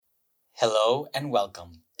Hello and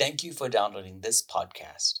welcome. Thank you for downloading this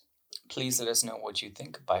podcast. Please let us know what you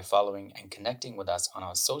think by following and connecting with us on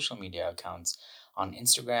our social media accounts on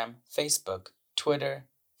Instagram, Facebook, Twitter,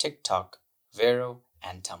 TikTok, Vero,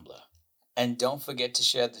 and Tumblr. And don't forget to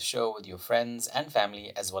share the show with your friends and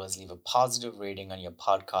family, as well as leave a positive rating on your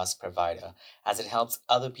podcast provider, as it helps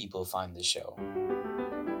other people find the show.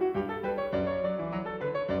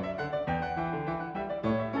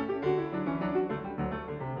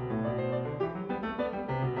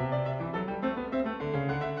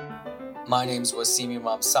 My name's Wasim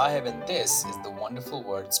Imam Sahib, and this is the Wonderful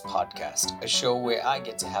Words Podcast, a show where I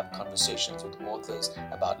get to have conversations with authors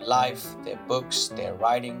about life, their books, their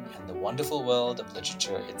writing, and the wonderful world of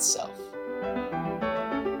literature itself.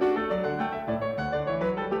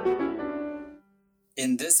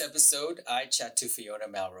 In this episode, I chat to Fiona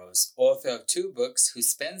Melrose, author of 2 books who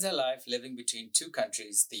spends her life living between 2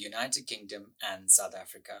 countries, the United Kingdom and South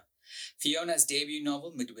Africa. Fiona's debut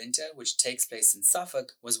novel, Midwinter, which takes place in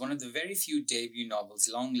Suffolk, was one of the very few debut novels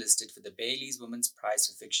longlisted for the Bailey's Women's Prize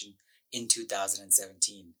for Fiction in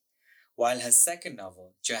 2017. While her second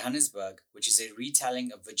novel, Johannesburg, which is a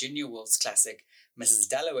retelling of Virginia Woolf's classic Mrs.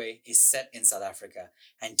 Dalloway, is set in South Africa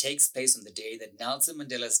and takes place on the day that Nelson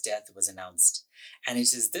Mandela's death was announced. And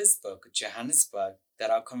it is this book, Johannesburg, that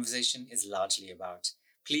our conversation is largely about.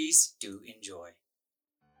 Please do enjoy.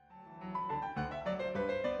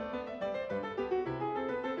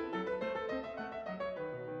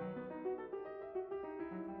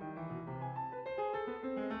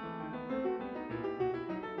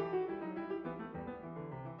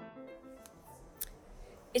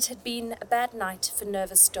 It had been a bad night for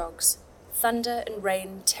nervous dogs. Thunder and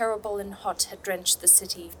rain, terrible and hot, had drenched the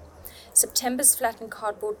city. September's flattened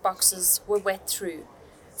cardboard boxes were wet through.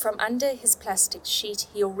 From under his plastic sheet,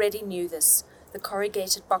 he already knew this. The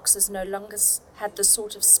corrugated boxes no longer had the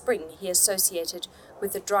sort of spring he associated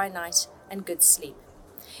with a dry night and good sleep.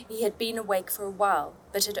 He had been awake for a while,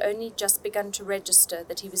 but had only just begun to register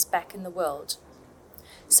that he was back in the world.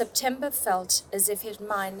 September felt as if his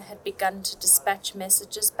mind had begun to dispatch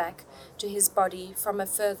messages back to his body from a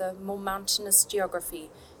further, more mountainous geography,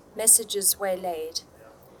 messages waylaid.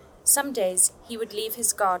 Some days he would leave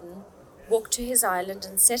his garden, walk to his island,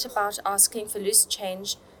 and set about asking for loose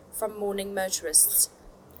change from morning motorists.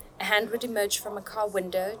 A hand would emerge from a car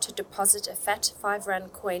window to deposit a fat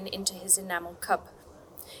 5-rand coin into his enamel cup.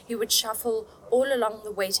 He would shuffle all along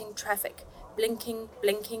the waiting traffic, blinking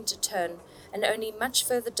to turn, and only much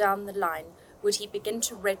further down the line would he begin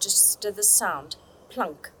to register the sound,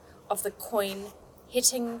 plunk, of the coin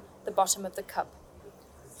hitting the bottom of the cup.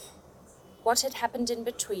 What had happened in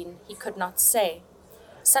between he could not say.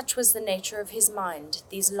 Such was the nature of his mind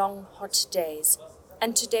these long, hot days,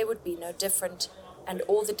 and today would be no different, and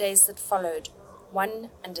all the days that followed, one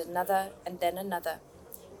and another and then another.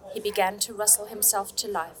 He began to rustle himself to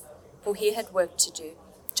life, for he had work to do.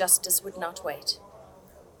 Justice would not wait.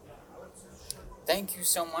 Thank you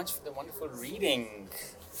so much for the wonderful reading.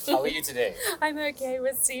 How are you today? I'm okay,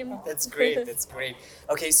 Wasim. That's great.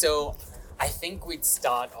 Okay, so I think we'd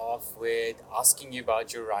start off with asking you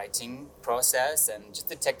about your writing process and just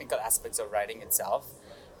the technical aspects of writing itself.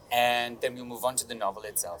 And then we'll move on to the novel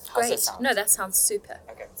itself. How's that sound? No, that sounds super.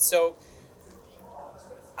 Okay, so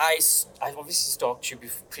I've obviously stalked you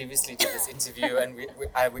previously to this interview, and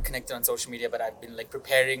we connected on social media, but I've been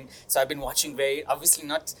preparing. So I've been watching very, obviously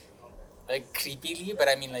not creepily, but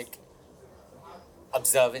I mean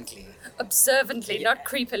observantly. Observantly, not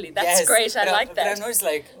creepily. That's yes, great. I like that. But I've noticed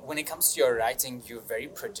when it comes to your writing, you're very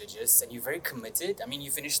prodigious and you're very committed. I mean, you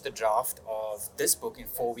finished the draft of this book in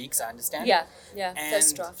 4 weeks, I understand. Yeah,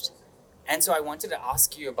 first draft. And so I wanted to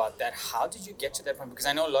ask you about that. How did you get to that point? Because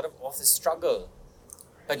I know a lot of authors struggle.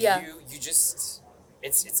 But you just,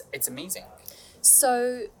 it's amazing.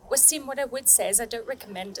 So, Wasim, what I would say is I don't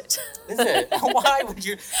recommend it. Is it? Why would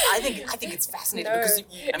you? I think it's fascinating because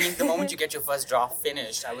the moment you get your first draft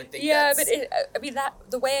finished, I would think. Yeah, but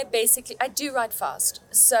the way I do write fast.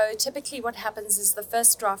 So typically, what happens is the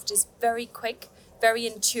first draft is very quick, very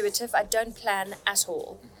intuitive. I don't plan at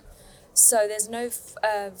all. So there's no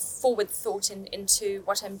forward thought into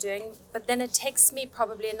what I'm doing. But then it takes me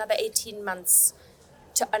probably another 18 months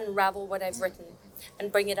to unravel what I've written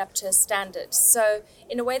and bring it up to a standard. So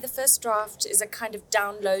in a way, the first draft is a kind of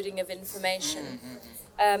downloading of information.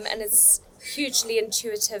 And it's hugely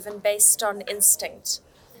intuitive and based on instinct.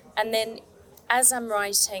 And then as I'm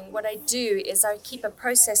writing, what I do is I keep a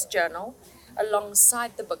process journal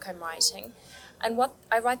alongside the book I'm writing. And what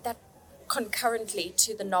I write that concurrently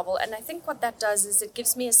to the novel. And I think what that does is it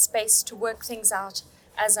gives me a space to work things out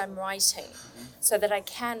as I'm writing, so that I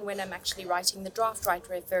can, when I'm actually writing the draft, write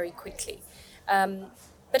very quickly.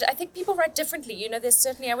 But I think people write differently. You know, there's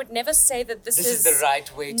certainly, I would never say that this is the right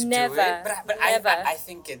way to do it. But I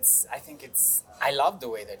think it's, I love the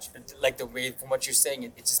way that, like the way from what you're saying,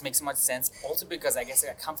 it just makes so much sense. Also because I guess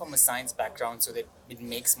I come from a science background, so that it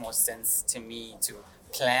makes more sense to me to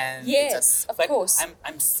plan. Yes, of course.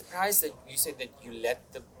 I'm surprised that you said that you let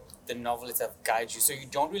the novel itself guide you. So you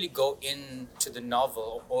don't really go into the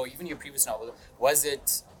novel or even your previous novel.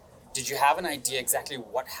 Did you have an idea exactly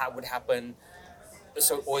what would happen?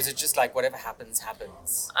 So, or is it just like whatever happens,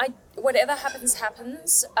 happens? Whatever happens,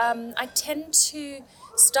 happens. I tend to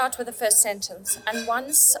start with the first sentence. And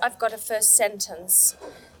once I've got a first sentence,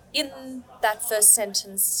 in that first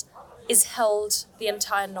sentence is held the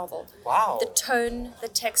entire novel. Wow. The tone, the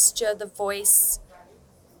texture, the voice,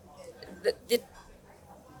 the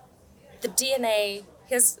DNA.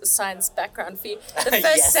 Here's a science background for you. The first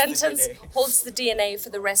Yes, sentence holds the DNA for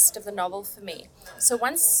the rest of the novel for me. So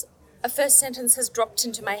once a first sentence has dropped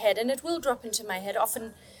into my head, and it will drop into my head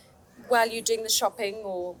often while you're doing the shopping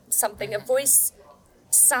or something, a voice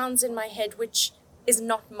sounds in my head which is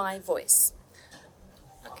not my voice.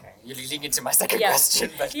 Okay, you're leading into my second question,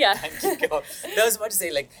 but yeah. Thank you. No, I was about to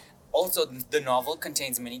say, like, also the novel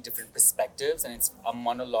contains many different perspectives, and it's a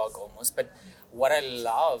monologue almost. But what I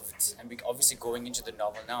loved, and we're obviously going into the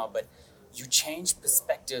novel now, but you change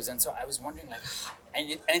perspectives, and so I was wondering, like,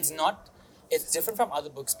 it's different from other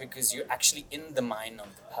books because you're actually in the mind of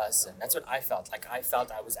the person. That's what I felt. Like, I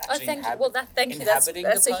felt I was actually thank you. Well, thank you.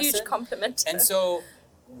 That's a huge compliment. And so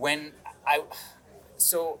I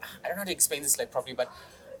don't know how to explain this like properly, but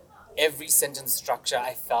every sentence structure,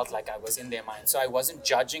 I felt like I was in their mind. So I wasn't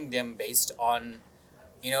judging them based on,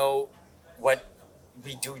 what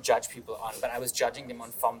we do judge people on, but I was judging them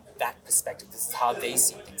from that perspective. This is how they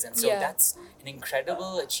see things. And so that's an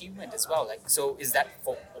incredible achievement as well. Like, so is that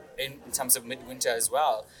in terms of Midwinter as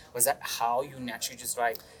well, was that how you naturally just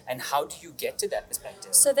write, and how do you get to that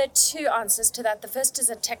perspective? So there are two answers to that. The first is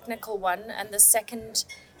a technical one, and the second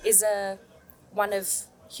is one of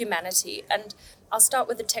humanity. And I'll start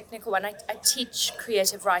with the technical one. I teach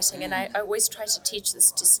creative writing, and I always try to teach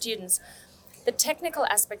this to students. The technical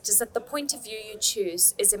aspect is that the point of view you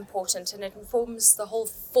choose is important, and it informs the whole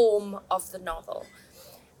form of the novel.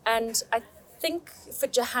 And I think for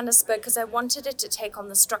Johannesburg, because I wanted it to take on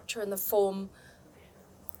the structure and the form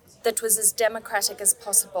that was as democratic as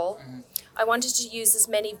possible, I wanted to use as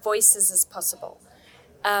many voices as possible.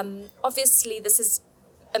 Obviously, this is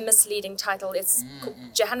a misleading title. It's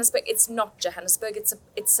Johannesburg. It's not Johannesburg.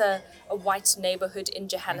 It's a white neighborhood in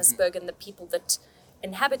Johannesburg, and the people that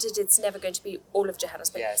inhabit it, it's never going to be all of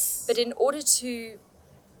Johannesburg. Yes. But in order to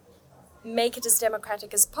make it as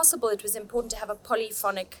democratic as possible, it was important to have a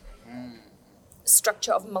polyphonic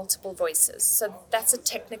structure of multiple voices. So that's a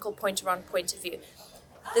technical point around point of view.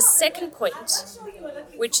 The second point,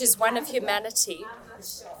 which is one of humanity.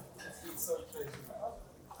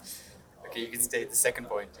 Okay, you can state the second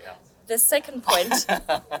point, yeah. The second point,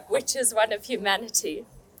 which is one of humanity,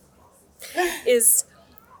 is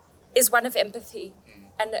one of empathy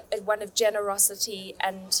and one of generosity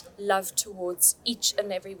and love towards each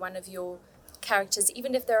and every one of your characters,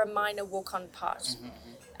 even if they're a minor walk-on part.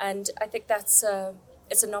 And I think it's a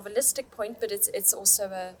novelistic point, but it's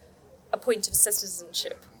also a point of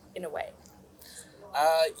citizenship in a way.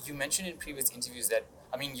 You mentioned in previous interviews that,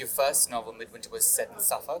 your first novel, Midwinter, was set in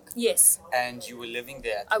Suffolk. Yes. And you were living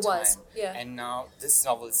there at the time. I was, yeah. And now this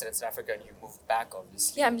novel is set in South Africa, and you moved back,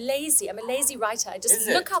 obviously. Yeah, I'm lazy. I'm a lazy writer. I just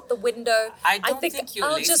look out the window. I think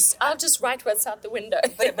you're lazy. I'll just write what's out the window.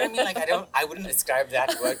 But I wouldn't ascribe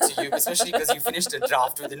that word to you, especially because you finished a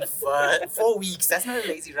draft within 4 weeks. That's not a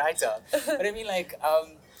lazy writer. But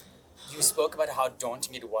you spoke about how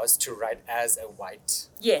daunting it was to write as a white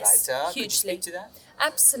writer. Hugely. Could you speak to that?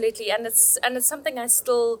 Absolutely, and it's something I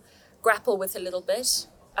still grapple with a little bit.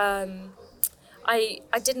 I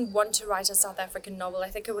didn't want to write a South African novel. I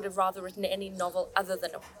think I would have rather written any novel other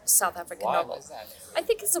than a South African novel. Why is that? I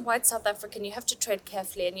think as a white South African, you have to tread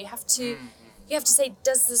carefully, and you have to say,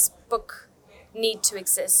 does this book need to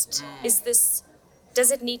exist?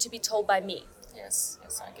 Does it need to be told by me? Yes,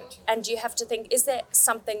 I get you. And you have to think, is there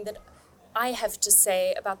something that I have to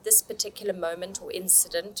say about this particular moment or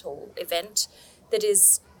incident or event that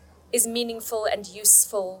is meaningful and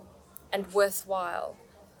useful and worthwhile?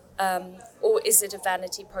 Or is it a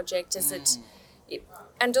vanity project? Is it?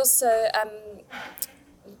 And also,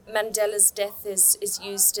 Mandela's death is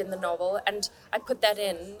used in the novel, and I put that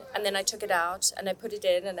in, and then I took it out, and I put it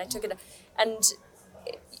in, and I took it out. And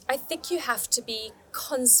I think you have to be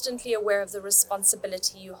constantly aware of the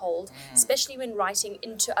responsibility you hold, especially when writing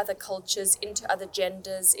into other cultures, into other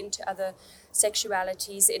genders, into other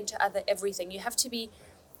sexualities, into other everything. You have to be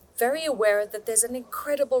very aware that there's an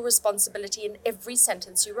incredible responsibility in every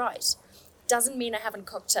sentence you write. Doesn't mean I haven't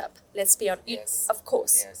cocked up. Let's be honest. Yes. Of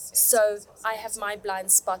course. Yes, So I have my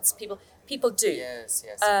blind spots. People do. Yes.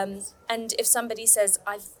 And if somebody says,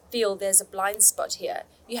 I feel there's a blind spot here,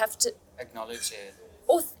 you have to Acknowledge it.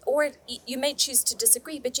 or you may choose to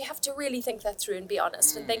disagree, but you have to really think that through and be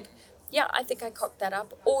honest and think, yeah, I think I cocked that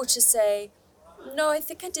up. Or to say, no, I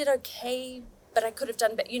think I did okay, but I could have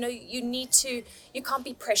done better. You know, you can't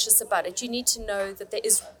be precious about it. You need to know that there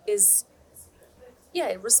is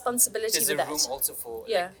responsibility There's with a that. room also for,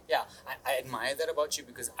 Yeah. I admire that about you,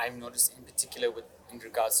 because I've noticed in particular in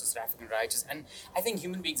regards to South African writers, and I think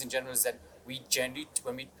human beings in general, is that we generally,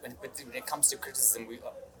 when it comes to criticism, we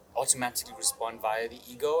automatically respond via the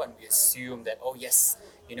ego, and we assume that, oh yes,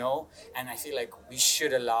 and I feel like we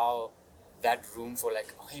should allow that room for,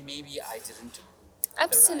 like, oh, hey, maybe I didn't do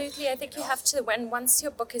Absolutely. right, I think you have to, once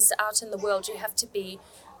your book is out in the world, you have to be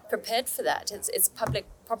prepared for that. It's public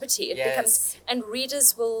property. It becomes, and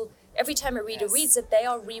readers will, every time a reader reads it, they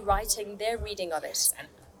are rewriting their reading of it. And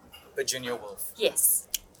Virginia Woolf, Yes.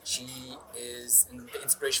 she is the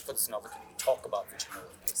inspiration for this novel. Can you talk about Virginia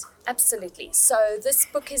Woolf, please? Absolutely. So this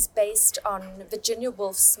book is based on Virginia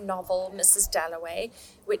Woolf's novel, Mrs. Dalloway,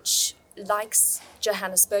 which, like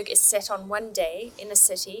Johannesburg, is set on one day in a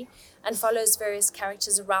city and follows various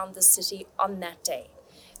characters around the city on that day.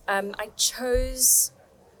 I chose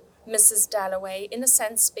Mrs. Dalloway in a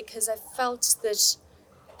sense because I felt that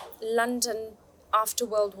London after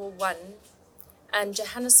World War I and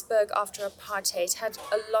Johannesburg after apartheid had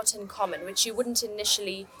a lot in common, which you wouldn't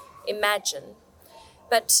initially imagine,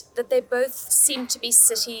 but that they both seemed to be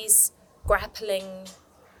cities grappling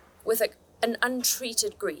with an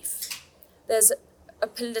untreated grief. There's a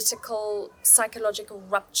political, psychological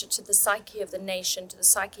rupture to the psyche of the nation, to the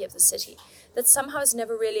psyche of the city, that somehow is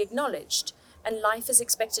never really acknowledged, and life is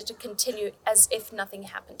expected to continue as if nothing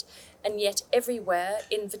happened. And yet everywhere,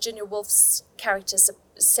 in Virginia Woolf's character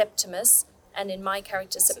Septimus, and in my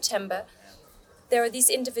character September, there are these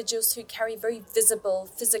individuals who carry very visible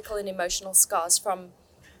physical and emotional scars from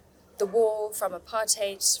the war, from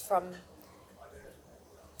apartheid,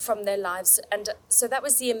 from their lives. And so that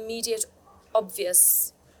was the immediate,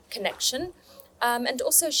 obvious connection. And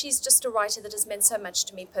also she's just a writer that has meant so much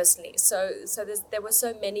to me personally. So there were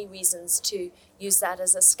so many reasons to use that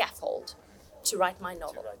as a scaffold to write my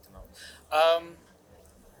novel.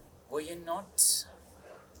 Were you not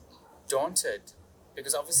daunted?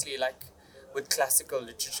 Because obviously, like with classical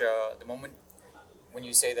literature, the moment when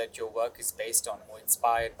you say that your work is based on or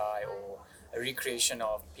inspired by or a recreation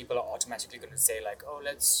of, people are automatically going to say like, oh,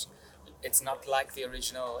 it's not like the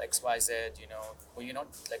original XYZ, Were you not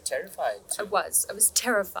like terrified? I was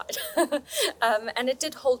terrified. And it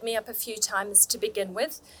did hold me up a few times to begin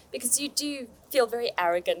with, because you do feel very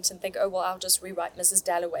arrogant and think, oh, well, I'll just rewrite Mrs.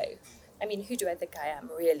 Dalloway. I mean, who do I think I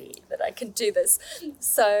am, really, that I can do this?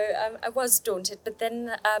 So I was daunted. But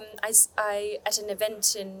then I at an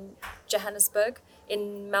event in Johannesburg,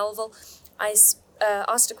 in Melville, I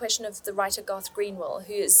asked a question of the writer Garth Greenwell,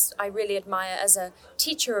 who I really admire as a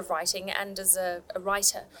teacher of writing and as a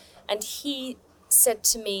writer. And he said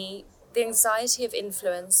to me, the anxiety of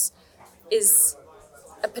influence is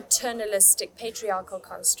a paternalistic, patriarchal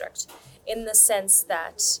construct, in the sense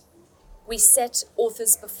that we set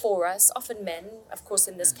authors before us, often men, of course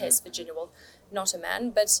in this case Virginia Woolf, not a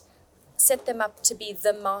man, but set them up to be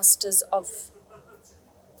the masters of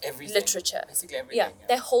everything, literature. Basically everything. Yeah,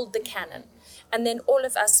 they hold the canon. And then all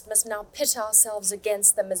of us must now pit ourselves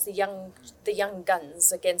against them as the young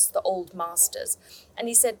guns against the old masters. And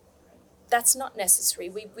he said, that's not necessary.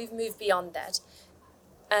 We've moved beyond that.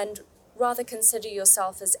 And rather consider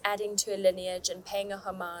yourself as adding to a lineage and paying a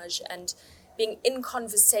homage and being in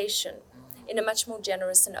conversation in a much more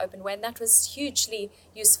generous and open way. And that was hugely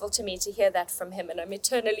useful to me to hear that from him, and I'm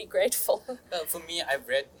eternally grateful. Well, for me, I've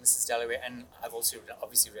read Mrs. Dalloway, and I've also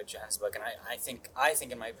obviously read Johannesburg, and I think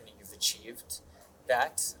in my opinion you've achieved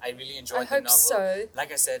that. I really enjoyed the novel. I hope so.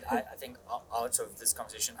 Like I said, I think out of this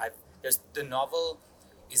conversation, the novel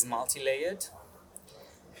is multi-layered.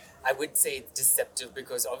 I would say it's deceptive,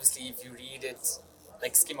 because obviously if you read it,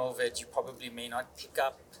 like skim over it, you probably may not pick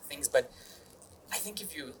up things, but I think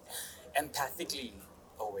if you empathically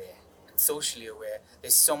aware and socially aware,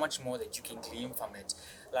 there's so much more that you can glean from it.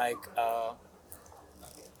 Like,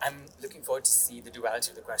 I'm looking forward to see the duality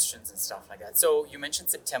of the questions and stuff like that. So you mentioned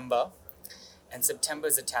September, And September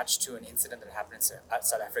is attached to an incident that happened in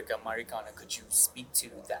South Africa. Marikana, could you speak to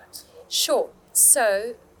that? Sure.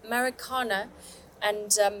 So, Marikana,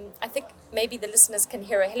 and I think maybe the listeners can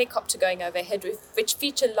hear a helicopter going overhead, which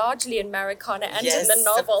feature largely in Marikana and in the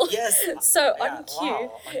novel. Yes. So Yeah, on cue,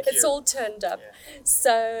 wow, on cue. it's all turned up.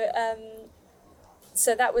 Yeah.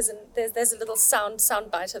 So that was there's a little sound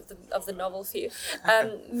bite of the novel for you.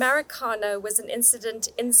 Marikana was an incident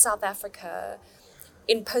in South Africa,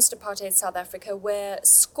 in post-apartheid South Africa, where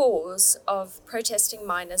scores of protesting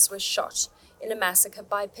miners were shot in a massacre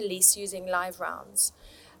by police using live rounds.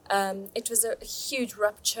 It was a huge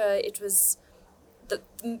rupture. It was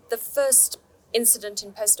the first incident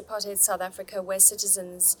in post-apartheid South Africa where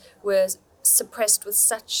citizens were suppressed with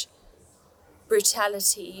such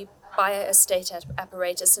brutality by a state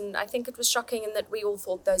apparatus. And I think it was shocking in that we all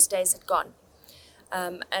thought those days had gone.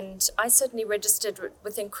 And I certainly registered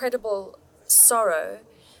with incredible sorrow,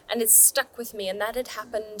 and it stuck with me. And that had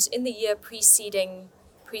happened in the year preceding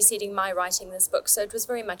my writing this book. So it was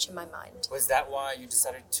very much in my mind. Was that why you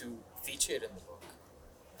decided to feature it in the book?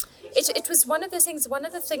 It was one of the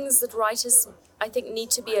things that writers, I think, need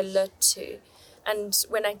to be alert to. And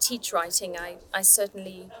when I teach writing, I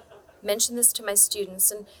certainly mention this to my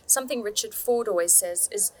students. And something Richard Ford always says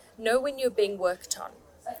is, know when you're being worked on.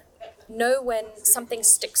 Know when something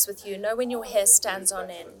sticks with you. Know when your hair stands on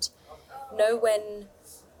end. Know when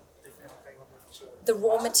the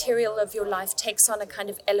raw material of your life takes on a kind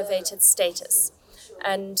of elevated status.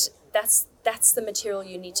 And that's the material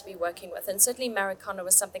you need to be working with. And certainly Marikana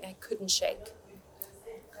was something I couldn't shake.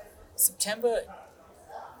 September,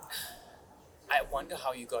 I wonder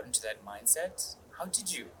how you got into that mindset. How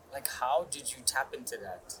did you tap into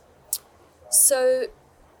that? So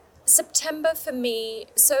September for me,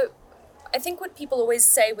 so I think what people always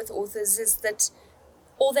say with authors is that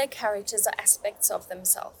all their characters are aspects of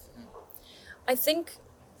themselves. I think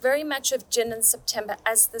very much of Jin and September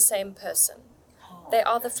as the same person. They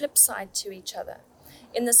are the flip side to each other,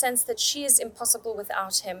 in the sense that she is impossible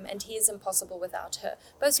without him and he is impossible without her,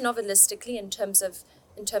 both novelistically in terms of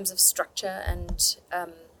structure and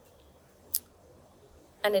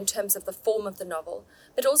in terms of the form of the novel,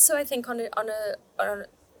 but also I think on a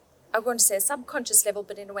I want to say a subconscious level,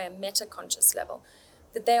 but in a way a meta-conscious level,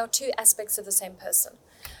 that they are two aspects of the same person.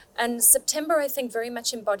 And September, I think, very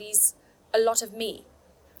much embodies a lot of me.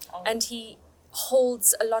 Oh. And he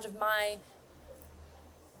holds a lot of my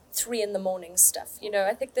 3 a.m. stuff. You know,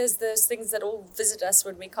 I think there's those things that all visit us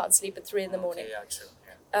when we can't sleep at 3 a.m. Okay, yeah, true.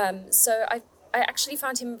 Yeah. So I actually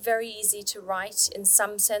found him very easy to write in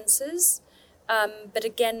some senses. But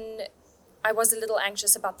again, I was a little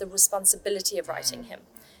anxious about the responsibility of writing him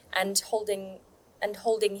and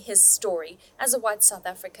holding his story. As a white South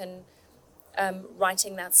African,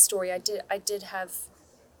 writing that story, I did have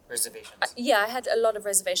reservations. I had a lot of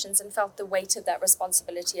reservations and felt the weight of that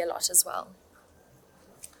responsibility a lot as well.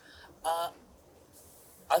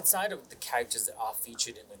 Outside of the characters that are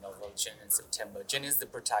featured in the novel, Jin and September, Jin is the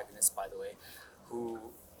protagonist, by the way, who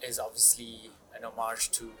is obviously an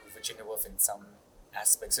homage to Virginia Woolf in some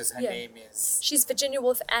aspects. So her name is... She's Virginia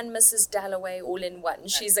Woolf and Mrs. Dalloway all in one.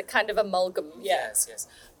 She's a kind of amalgam. Yeah. Yes.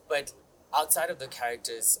 But outside of the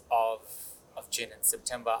characters of Jin and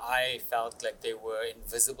September, I felt like they were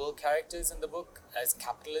invisible characters in the book as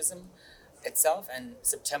capitalism itself. And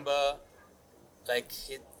September,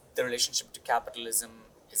 the relationship to capitalism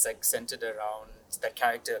is centered around that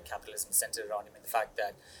character of capitalism, centered around him, and the fact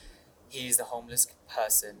that he's a homeless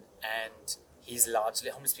person and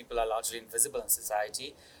homeless people are largely invisible in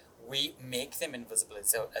society. We make them invisible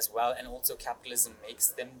as well, and also capitalism makes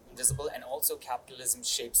them invisible, and also capitalism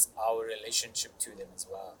shapes our relationship to them as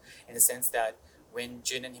well, in the sense that when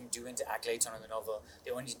Jin and him do interact later on in the novel,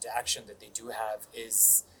 the only interaction that they do have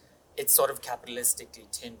is it's sort of capitalistically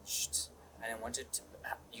tinged, and I wanted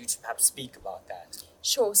you to perhaps speak about that.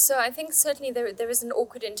 Sure. So I think certainly there is an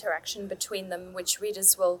awkward interaction between them, which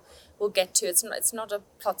readers will get to. It's not a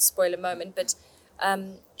plot spoiler moment, but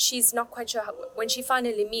she's not quite sure when she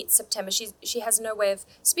finally meets September. She has no way of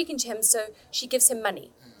speaking to him, so she gives him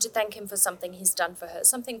money to thank him for something he's done for her,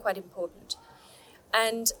 something quite important.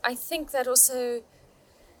 And I think that also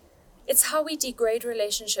it's how we degrade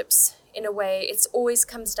relationships in a way. It always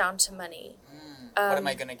comes down to money. What am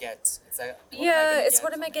I going to get?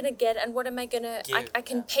 What am I going to get and what am I going to... I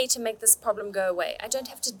can pay to make this problem go away. I don't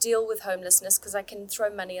have to deal with homelessness because I can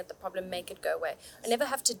throw money at the problem, make it go away. I never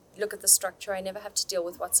have to look at the structure. I never have to deal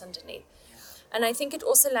with what's underneath. And I think it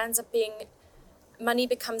also lands up being... Money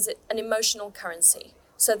becomes an emotional currency,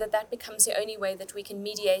 so that becomes the only way that we can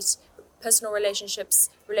mediate personal relationships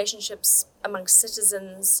amongst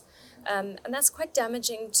citizens, And that's quite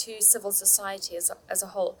damaging to civil society as a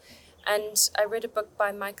whole. And I read a book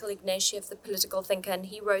by Michael Ignatieff, the political thinker, and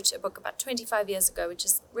he wrote a book about 25 years ago, which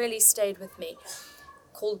has really stayed with me,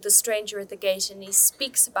 called The Stranger at the Gate. And he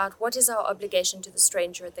speaks about what is our obligation to the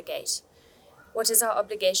stranger at the gate. What is our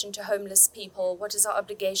obligation to homeless people? What is our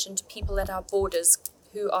obligation to people at our borders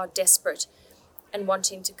who are desperate and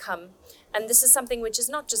wanting to come? And this is something which is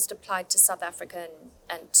not just applied to South Africa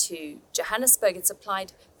and to Johannesburg. It's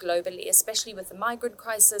applied globally, especially with the migrant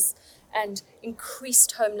crisis and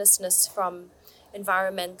increased homelessness from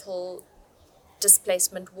environmental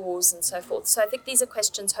displacement, wars, and so forth. So I think these are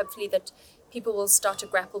questions, hopefully, that people will start to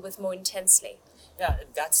grapple with more intensely. Yeah,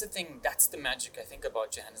 that's the thing. That's the magic, I think,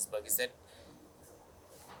 about Johannesburg, is that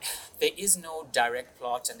there is no direct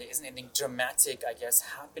plot and there isn't anything dramatic, I guess,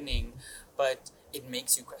 happening, but it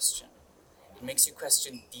makes you question. It makes you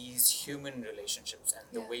question these human relationships and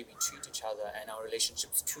the way we treat each other and our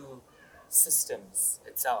relationships to systems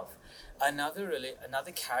itself.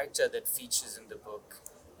 Another character that features in the book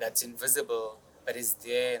that's invisible but is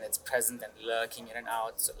there and it's present and lurking in and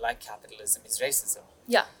out, so like capitalism, is racism.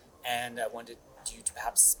 Yeah. And I wanted you to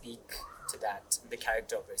perhaps speak to that, the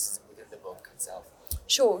character of racism within the book itself.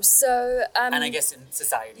 Sure. So, and I guess in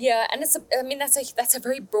society. Yeah, and that's a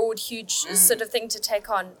very broad, huge sort of thing to take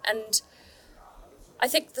on. And I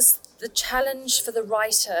think the challenge for the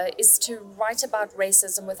writer is to write about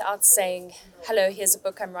racism without saying, "Hello, here's a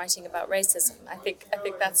book I'm writing about racism." I think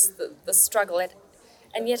that's the struggle.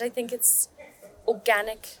 And yet I think it's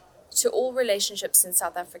organic to all relationships in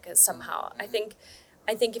South Africa somehow. I think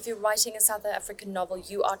if you're writing a South African novel,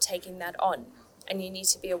 you are taking that on, and you need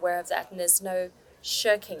to be aware of that, and there's no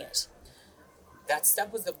shirking it. That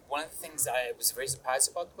was one of the things I was very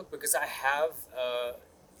surprised about the book, because I have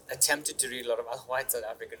attempted to read a lot of other white South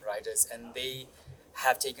African writers, and they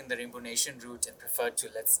have taken the Rainbow Nation route and preferred to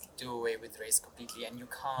let's do away with race completely, and you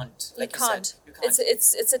can't. Like you can't. You can't.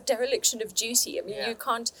 It's a dereliction of duty. I mean, you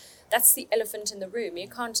can't. That's the elephant in the room. You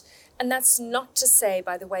can't, and that's not to say,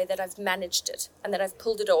 by the way, that I've managed it and that I've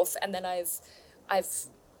pulled it off and then I've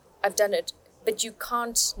done it. But you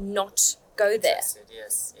can't not go there.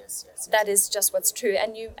 Yes. That is just what's true,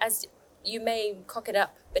 and you may cock it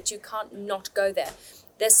up, but you can't not go there.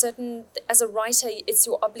 There's certain, as a writer, it's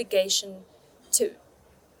your obligation to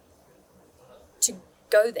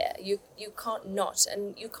go there. You can't not,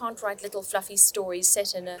 and you can't write little fluffy stories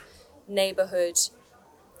set in a neighborhood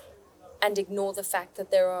and ignore the fact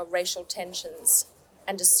that there are racial tensions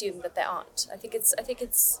and assume that there aren't. I think it's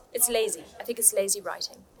lazy. I think it's lazy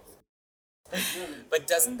writing. But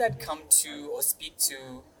doesn't that come to or speak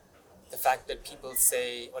to the fact that people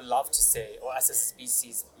say or love to say, or us as a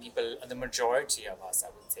species, people, the majority of us, I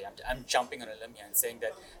would say, I'm jumping on a limb here and saying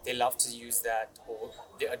that they love to use that, or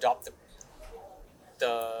they adopt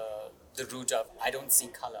the route of I don't see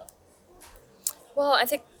color. Well, I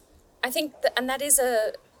think and that is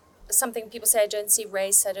something people say. I don't see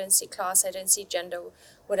race, I don't see class, I don't see gender,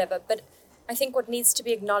 whatever. But I think what needs to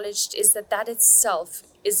be acknowledged is that itself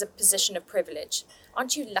is a position of privilege.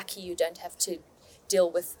 Aren't you lucky you don't have to deal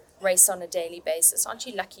with race on a daily basis? Aren't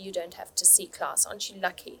you lucky you don't have to see class? Aren't you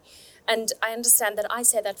lucky? And I understand that I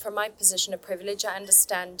say that from my position of privilege. I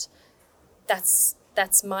understand that's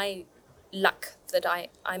my luck that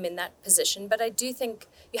I'm in that position. But I do think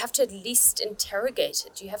you have to at least interrogate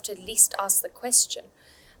it. You have to at least ask the question.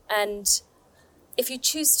 And if you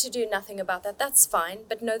choose to do nothing about that, that's fine.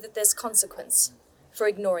 But know that there's consequence for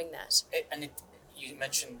ignoring that. You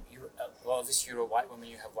mentioned, obviously you're a white woman,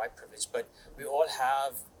 you have white privilege, but we all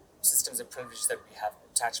have systems of privilege that we have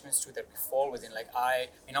attachments to, that we fall within. Like, I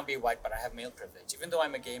may not be white, but I have male privilege. Even though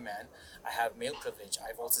I'm a gay man, I have male privilege. I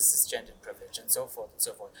have also cisgendered privilege, and so forth and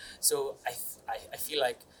so forth. So I feel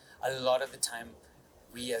like a lot of the time,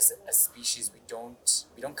 we as a species, we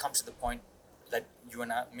don't come to the point that you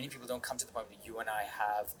and I, many people don't come to the point that you and I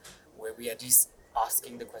have, where we at least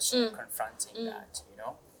asking the question and confronting that,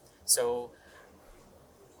 So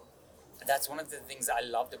that's one of the things I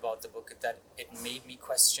loved about the book, that it made me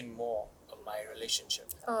question more of my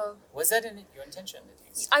relationship. Oh. Was that your intention, at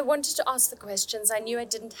least? I wanted to ask the questions. I knew I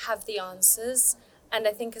didn't have the answers. And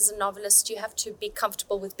I think as a novelist, you have to be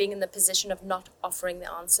comfortable with being in the position of not offering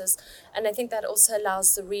the answers. And I think that also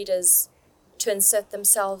allows the readers to insert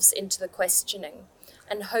themselves into the questioning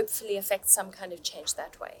and hopefully affect some kind of change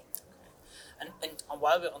that way. Okay. And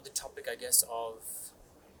while we're on the topic, I guess, of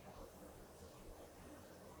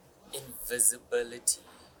invisibility,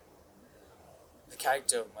 the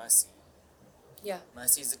character of Mercy. Yeah.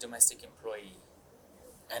 Mercy is a domestic employee.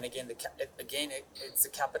 And again, it's a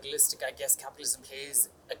capitalistic, I guess, capitalism plays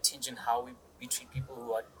a tinge in how we treat people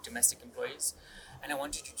who are domestic employees. And I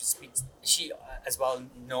wanted you to speak. She as well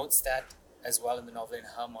notes that as well in the novel, in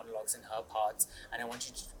her monologues, in her parts, and I want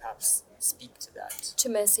you to perhaps speak to that. To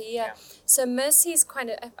Mercy, yeah. So Mercy is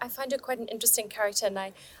I find her quite an interesting character, and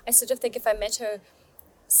I sort of think if I met her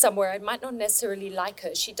somewhere, I might not necessarily like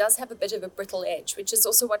her. She does have a bit of a brittle edge, which is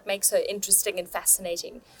also what makes her interesting and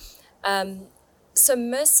fascinating. So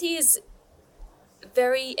Mercy is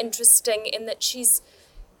very interesting in that she is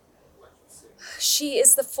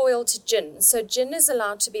the foil to Jin. So Jin is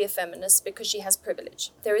allowed to be a feminist because she has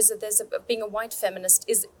privilege. Being a white feminist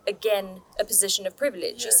is again a position of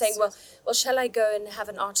privilege. Yes. You're saying, well, shall I go and have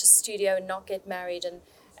an artist studio and not get married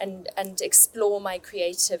and explore my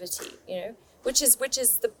creativity? You know, which is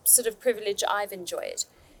the sort of privilege I've enjoyed.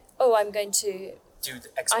 Oh, I'm going to do the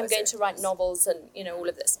I'm going to write novels and all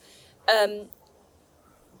of this.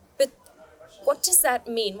 But what does that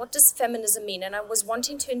mean? What does feminism mean? And I was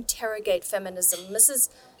wanting to interrogate feminism. Mrs.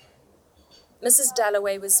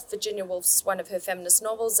 Dalloway was Virginia Woolf's one of her feminist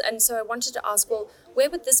novels, and so I wanted to ask, well,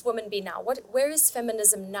 where would this woman be now? Where is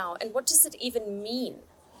feminism now? And what does it even mean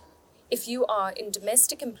if you are in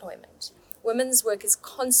domestic employment? Women's work is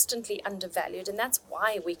constantly undervalued, and that's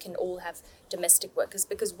why we can all have domestic workers,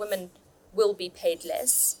 because women will be paid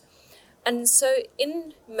less. And so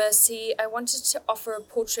in Mercy, I wanted to offer a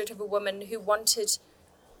portrait of a woman who wants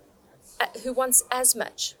as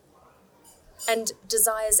much and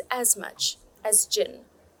desires as much as Jin.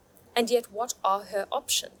 And yet, what are her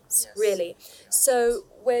options, really? So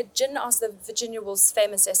where Jin asks the Virginia Woolf's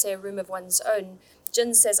famous essay, A Room of One's Own,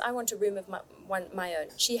 Jin says, I want a room of my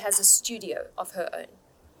own. She has a studio of her own.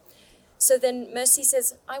 So then Mercy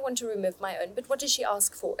says, I want a room of my own. But what does she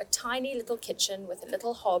ask for? A tiny little kitchen with a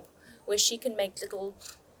little hob where she can make little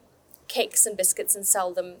cakes and biscuits and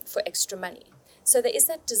sell them for extra money. So there is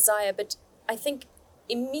that desire, but I think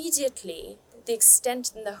immediately the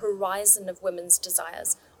extent and the horizon of women's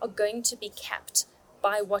desires are going to be capped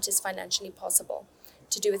by what is financially possible,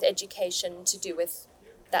 to do with education, to do with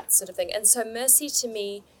that sort of thing. And so Mercy, to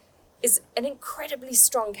me, is an incredibly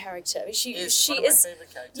strong character. She is one of my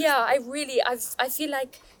favorite characters. Yeah, I feel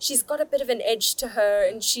like she's got a bit of an edge to her,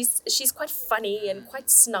 and she's quite funny and quite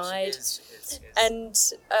snide. She is.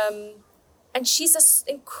 And she's an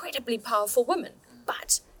incredibly powerful woman,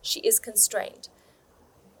 but she is constrained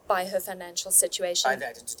by her financial situation. By the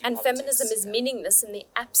identity and politics, feminism is meaningless in the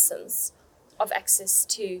absence of access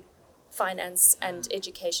to finance and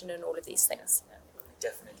education and all of these things. Yeah,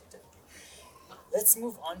 definitely. Let's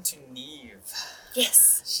move on to Neve.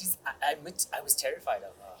 Yes. I admit, I was terrified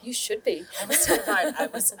of her. You should be. I was terrified. I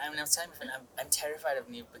was telling my friend, I'm terrified of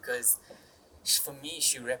Neve because for me,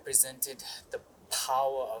 she represented the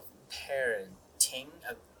power of parenting,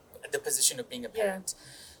 the position of being a parent. Yeah.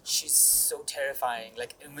 She's so terrifying.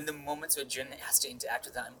 Like, in the moments where Jin has to interact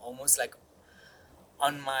with her, I'm almost like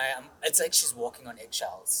it's like she's walking on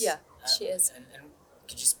eggshells. Yeah, she is. And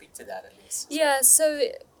could you speak to that at least? Yeah, so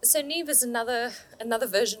Neve is another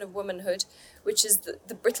version of womanhood, which is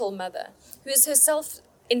the brittle mother, who is herself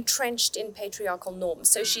entrenched in patriarchal norms.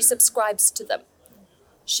 So she subscribes to them.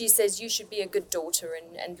 She says you should be a good daughter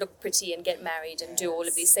and look pretty and get married and do all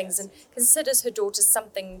of these things, and considers her daughter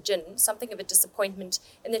something of a disappointment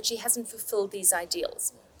in that she hasn't fulfilled these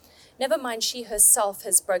ideals. Never mind, she herself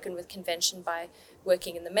has broken with convention by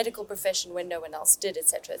working in the medical profession when no one else did,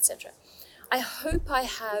 etc., etc. I hope I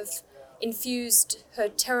have infused her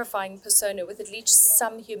terrifying persona with at least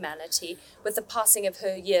some humanity with the passing of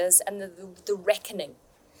her years and the reckoning.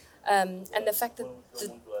 And the fact that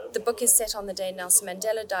the book is set on the day Nelson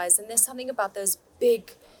Mandela dies, and there's something about those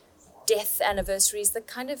big death anniversaries that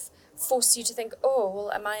kind of force you to think, oh,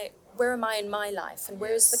 well, where am I in my life? And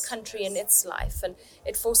where is the country in its life? And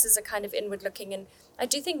it forces a kind of inward looking. And I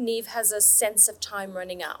do think Neve has a sense of time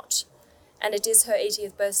running out. And it is her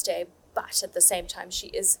 80th birthday, but at the same time, she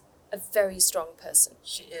is a very strong person.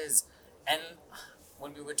 She is. And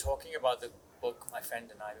when we were talking about the book, my friend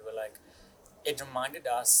and I, we were like, it reminded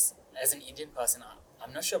us, as an Indian person,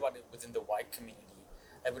 I'm not sure about it within the white community,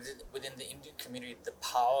 within the Indian community, the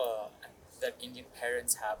power that Indian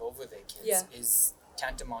parents have over their kids is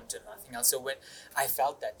tantamount to nothing else. So when I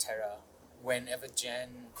felt that terror whenever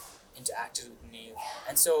Jen interacted with Neve,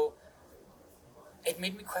 and so it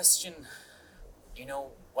made me question,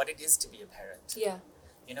 what it is to be a parent. Yeah.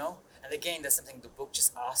 And again, that's something the book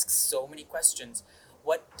just asks so many questions.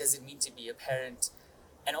 What does it mean to be a parent?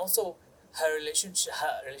 And also her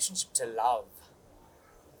relationship to love,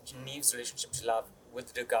 Neve's relationship to love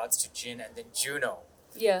with regards to Jin and then Juno,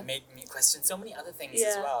 made me question so many other things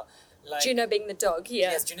as well. Like Juno being the dog,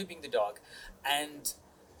 Yes, Juno being the dog. And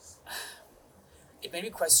it made me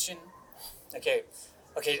question, okay,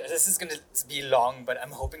 Okay, this is going to be long, but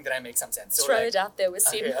I'm hoping that I make some sense. So, throw it out there,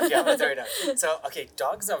 Wasim. Okay, I'm going to throw it out. So, okay,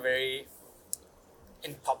 dogs are very,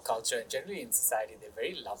 in pop culture and generally in society, they're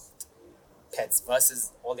very loved pets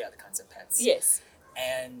versus all the other kinds of pets. Yes.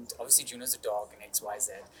 And obviously Juno's a dog and XYZ.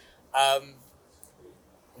 Um,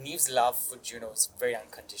 Neve's love for Juno is very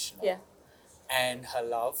unconditional. Yeah. And her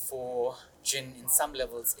love for Jin in some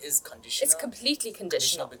levels is conditional. It's completely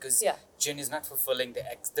conditional. Because yeah. Jin is not fulfilling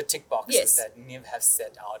the tick boxes Yes. that Neve has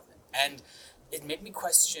set out. And it made me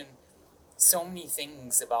question so many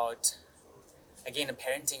things about, again,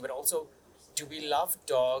 parenting, but also, do we love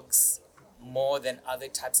dogs more than other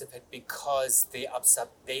types of pet because the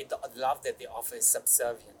love that they offer is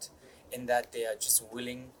subservient, in that they are just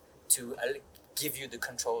willing to give you the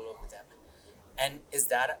control over them? And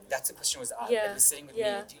that's a question was asked. Yeah. It was sitting with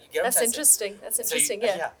yeah. me. Do you get what That's I'm interesting. That's So interesting.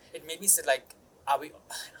 It made me say, like, are we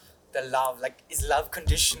the love, like, is love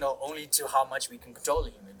conditional only to how much we can control a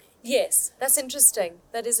human being? Yes, that's interesting.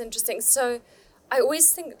 That is interesting. So I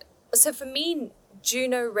always think, so for me,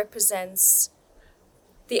 Juno represents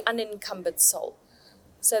the unencumbered soul.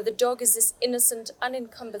 So the dog is this innocent,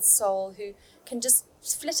 unencumbered soul who can just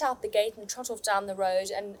flit out the gate and trot off down the road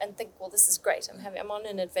and think, well, this is great. I'm on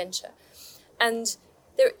an adventure. And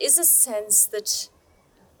there is a sense that,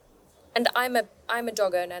 and I'm a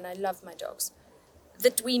dog owner and I love my dogs,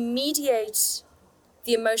 that we mediate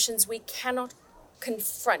the emotions we cannot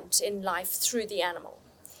confront in life through the animal.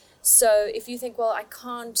 So if you think, well, I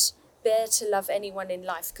can't bear to love anyone in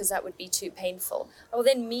life because that would be too painful, I will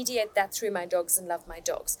then mediate that through my dogs and love my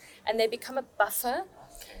dogs. And they become a buffer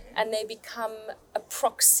and they become a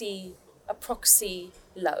proxy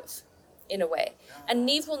love in a way. And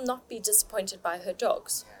Neve will not be disappointed by her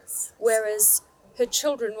dogs, whereas her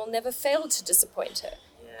children will never fail to disappoint her,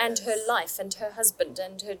 and her life and her husband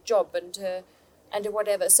and her job and her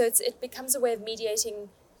whatever. So it becomes a way of mediating,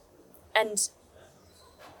 and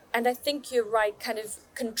I think you're right, kind of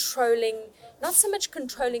controlling, not so much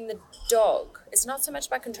controlling the dog. It's not so much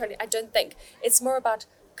about controlling, I don't think. It's more about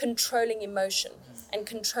controlling emotion and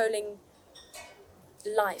controlling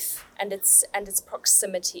life and its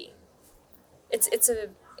proximity.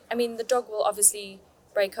 The dog will obviously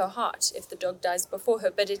break her heart if the dog dies before her,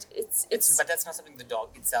 but it's but that's not something the dog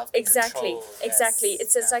itself can control. Exactly.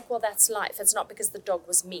 It's like, well, that's life. It's not because the dog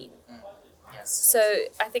was mean. Yes. So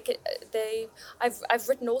I think I've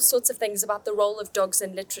written all sorts of things about the role of dogs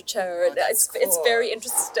in literature, and that's cool. It's very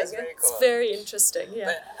interesting. That's very cool. It's very interesting. Yeah.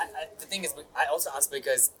 But the thing is, I also ask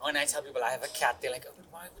because when I tell people I have a cat, they're like, "Oh, but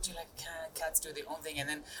why would you like a cat? Cats do their own thing." And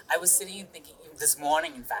then I was sitting and thinking this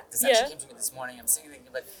morning. In fact, this actually came to me this morning. I'm sitting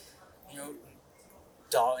thinking, but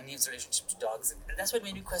dog and Neve's relationship to dogs, and that's what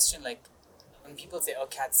made me question, like, when people say, "Oh,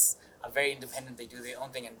 cats are very independent; they do their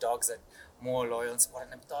own thing," and dogs are more loyal and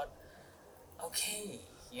supportive. And I thought, okay,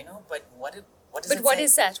 but what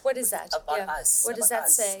is that? What is that? About us. What does that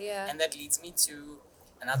say? Yeah. And that leads me to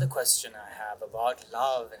another question I have about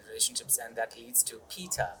love and relationships, and that leads to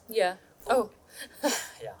Peter. Yeah. Oh.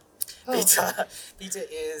 Yeah. Oh. Peter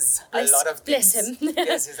is a lot of things. Bless him.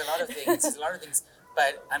 Yes, he's a lot of things.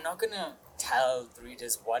 But I'm not going to tell the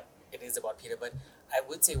readers what it is about Peter, but I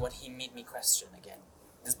would say what he made me question again.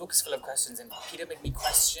 This book is full of questions, and Peter made me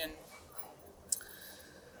question.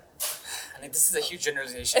 And this is a huge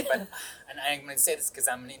generalization, but and I'm going to say this because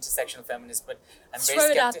I'm an intersectional feminist, but I'm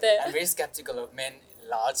very skeptical of men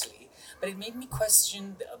largely. But it made me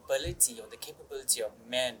question the ability or the capability of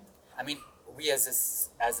men. I mean, we as a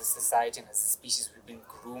society and as a species, we've been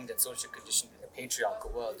groomed and social conditioned in a patriarchal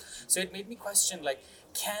world. So it made me question, like,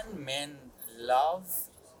 can men love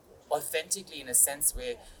authentically in a sense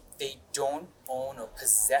where they don't own or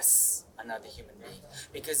possess another human being?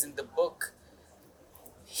 Because in the book,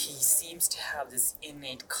 he seems to have this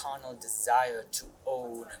innate carnal desire to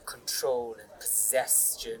own, control, and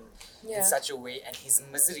possess Jin in such a way, and his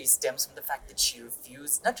misery stems from the fact that she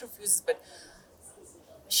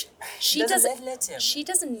doesn't let him. She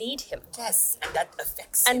doesn't need him. Yes, and that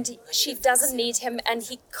affects and him. And she doesn't need him, and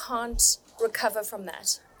he can't recover from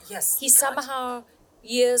that. Yes. He somehow,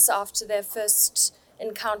 years after their first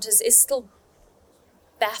encounters, is still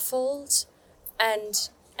baffled and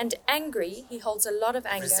angry. He holds a lot of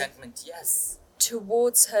anger. Resentment, yes.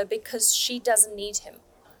 Towards her because she doesn't need him.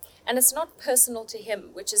 And it's not personal to him,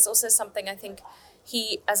 which is also something I think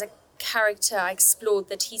he, as a character, I explored,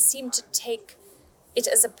 that he seemed to take it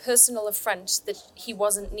as a personal affront that he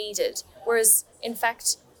wasn't needed. Whereas, in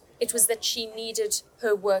fact, it was that she needed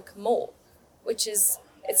her work more, which is,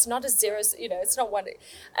 it's not a zero, it's not one.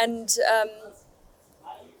 And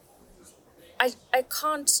I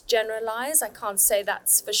can't generalize, I can't say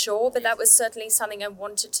that's for sure, but that was certainly something I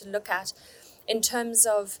wanted to look at. in terms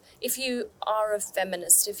of if you are a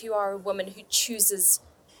feminist, if you are a woman who chooses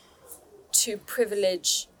to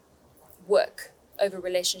privilege work over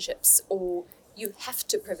relationships, or you have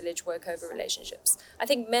to privilege work over relationships, I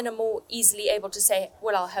think men are more easily able to say,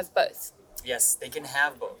 well, I'll have both. Yes, they can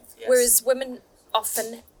have both. Yes. Whereas women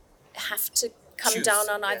often have to come down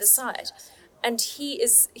on either side. Yes. And he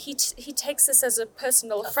takes this as a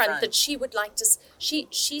personal affront that she would like to,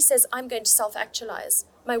 she says, I'm going to self-actualize.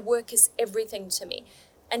 My work is everything to me.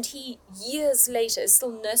 And he, years later, is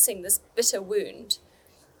still nursing this bitter wound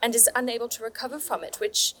and is unable to recover from it,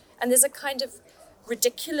 and there's a kind of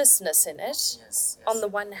ridiculousness in it, on the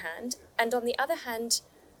one hand, and on the other hand,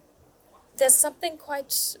 there's something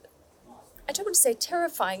quite, I don't want to say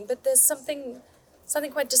terrifying, but there's something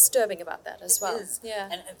quite disturbing about that as well. Yeah.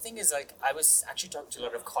 And the thing is, like, I was actually talking to a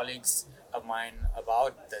lot of colleagues of mine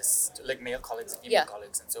about this, like male colleagues, female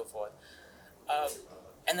colleagues, and so forth.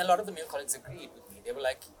 And a lot of the male colleagues agreed with me. They were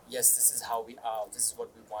like, yes, this is how we are, this is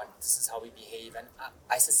what we want, this is how we behave. And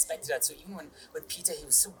I suspected that. So even with Peter, he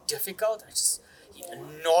was so difficult. He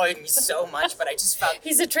annoyed me so much, but I just felt...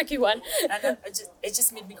 He's a tricky one. And it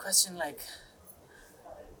just made me question, like,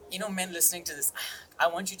 men listening to this, I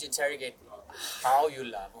want you to interrogate how you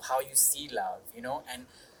love, how you see love, and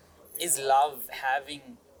is love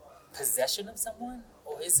having possession of someone,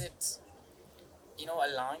 or is it,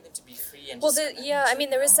 allowing them to be free and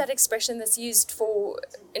there is that expression that's used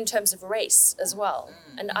in terms of race as well,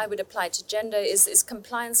 and I would apply to gender, is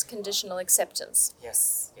compliance conditional acceptance.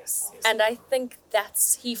 Yes. And I think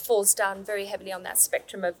he falls down very heavily on that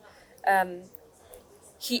spectrum of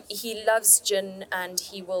he loves Jin and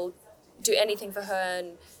he will do anything for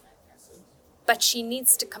her, but she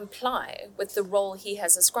needs to comply with the role he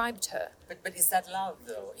has ascribed her. But is that love,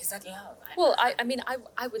 though? Is that love? Well,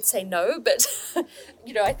 I would say no, but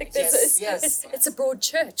I think it's a broad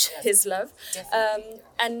church. Yes, his love,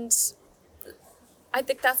 and I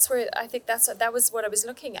think that was what I was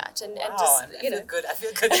looking at, and just I feel good. I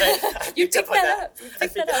feel good. That you picked that up. You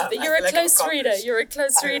picked that up. You're a close reader. You're a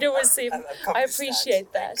close reader, Wasim. I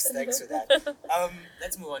appreciate that. Thanks for that.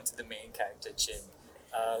 Let's move on to the main character, Jin.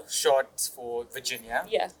 Short for Virginia.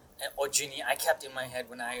 Yeah. Or Ginny. I kept in my head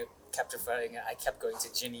when I kept referring, I kept going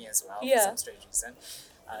to Ginny as well for some strange reason.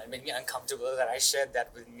 It made me uncomfortable that I shared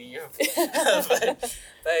that with Neve.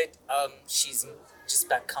 but she's just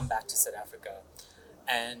come back to South Africa.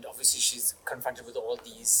 And obviously she's confronted with all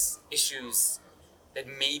these issues that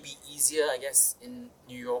may be easier, I guess, in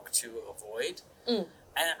New York to avoid. And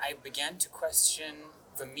I began to question,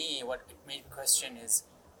 for me, what it made me question is,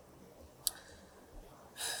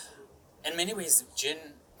 in many ways, Jin,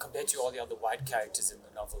 compared to all the other white characters in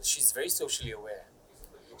the novel, she's very socially aware.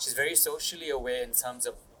 She's very socially aware in terms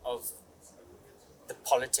of the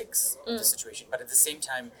politics of the situation, but at the same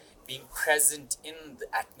time, being present in the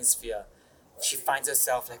atmosphere, she finds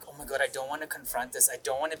herself like, oh my God, I don't want to confront this. I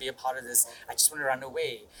don't want to be a part of this. I just want to run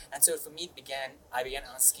away. And so for me, I began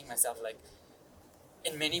asking myself, like,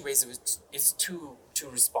 in many ways, it's two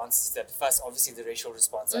responses. That first, obviously, the racial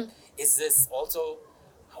response. Like, is this also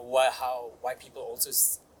how white people also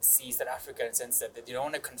see South Africa, in the sense that they don't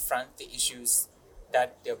want to confront the issues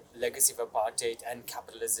that the legacy of apartheid and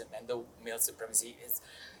capitalism and the male supremacy is,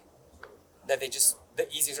 that the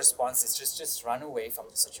easiest response is just run away from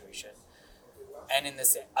the situation. And in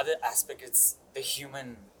this other aspect, it's the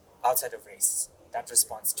human outside of race, that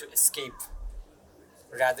response to escape,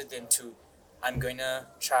 rather than I'm going to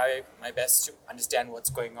try my best to understand what's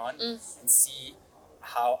going on and see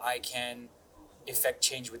how I can effect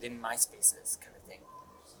change within my spaces, kind of thing.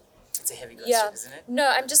 It's a heavy question, isn't it? No,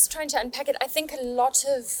 I'm just trying to unpack it. I think a lot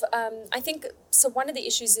of, so one of the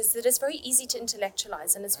issues is that it's very easy to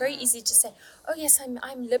intellectualize, and it's very easy to say, oh yes,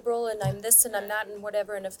 I'm liberal and I'm this and I'm that and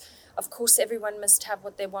whatever, and of course everyone must have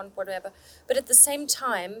what they want, whatever. But at the same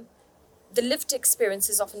time, the lived experience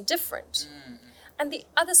is often different. And the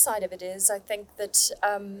other side of it is, I think that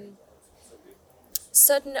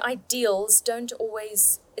certain ideals don't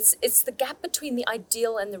always, it's the gap between the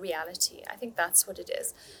ideal and the reality. I think that's what it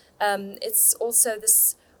is. It's also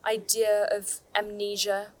this idea of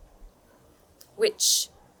amnesia, which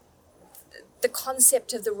the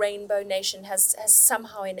concept of the rainbow nation has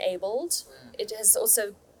somehow enabled. It has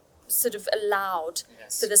also sort of allowed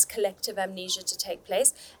for this collective amnesia to take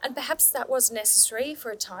place. And perhaps that was necessary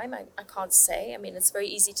for a time. I can't say. I mean, it's very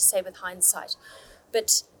easy to say with hindsight.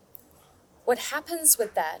 But what happens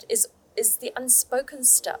with that is the unspoken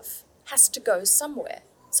stuff has to go somewhere.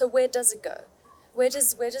 So where does it go? Where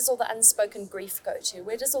does all the unspoken grief go to?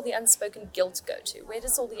 Where does all the unspoken guilt go to? Where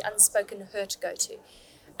does all the unspoken hurt go to?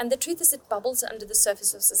 And the truth is, it bubbles under the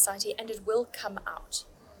surface of society, and it will come out.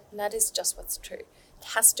 And that is just what's true. It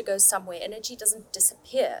has to go somewhere. Energy doesn't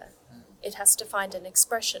disappear. It has to find an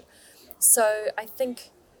expression. So I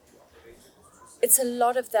think it's a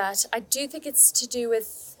lot of that. I do think it's to do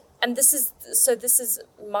with, and this is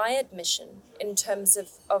my admission in terms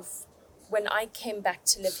of when I came back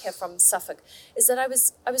to live here from Suffolk, is that I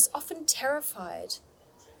was often terrified.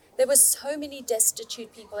 There were so many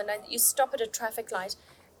destitute people, and you stop at a traffic light,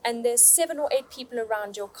 and there's 7 or 8 people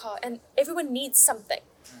around your car, and everyone needs something.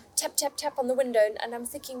 Tap, tap, tap on the window, and I'm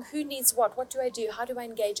thinking, who needs what? What do I do? How do I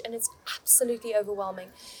engage? And it's absolutely overwhelming.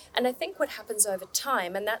 And I think what happens over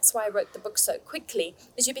time, and that's why I wrote the book so quickly,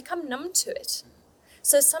 is you become numb to it.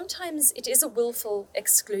 So sometimes it is a willful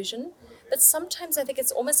exclusion, but sometimes I think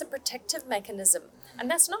it's almost a protective mechanism. And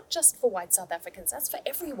that's not just for white South Africans, that's for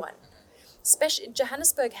everyone. Especially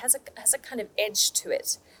Johannesburg has a kind of edge to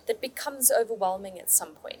it that becomes overwhelming at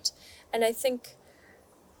some point. And I think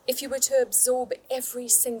if you were to absorb every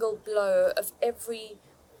single blow of every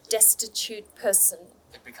destitute person,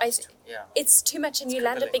 it's too much, and you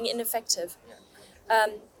land up being ineffective.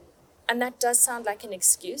 And that does sound like an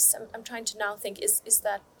excuse. I'm trying to now think, is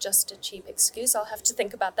that just a cheap excuse? I'll have to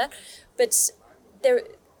think about that. But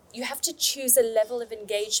you have to choose a level of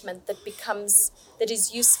engagement that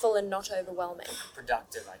is useful and not overwhelming.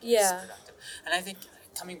 Productive, I guess. Yeah. Productive. And I think,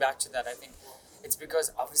 coming back to that, I think it's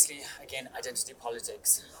because, obviously, again, identity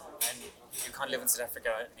politics, and you can't live in South Africa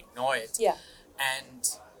and ignore it. Yeah. And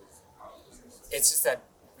it's just that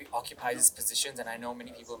we occupy these positions, and I know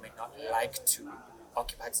many people may not like to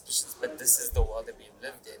occupy these positions, but this is the world that we've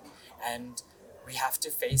lived in. And we have to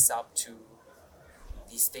face up to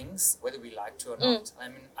these things, whether we like to or not. I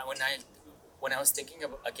mean, when I was thinking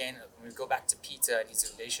of, again, when we go back to Peter and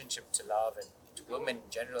his relationship to love and to women in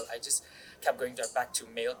general, I just kept going back to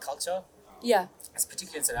male culture. Yeah. It's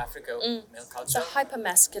particularly in South Africa, male culture. It's a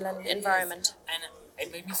hyper-masculine environment. And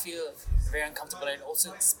it made me feel very uncomfortable. And it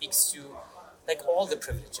also speaks to, like, all the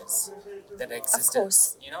privileges that exist. Of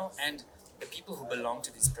course. You know, and the people who belong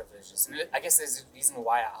to these privileges. And I guess there's a reason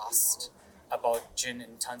why I asked about gin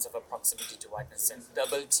in terms of a proximity to whiteness and the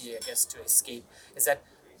ability, I guess, to escape, is that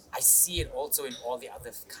I see it also in all the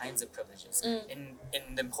other kinds of privileges. In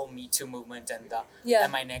the whole Me Too movement and the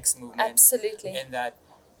Am I Next movement. Absolutely. In that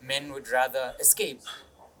men would rather escape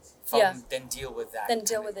from than deal with that.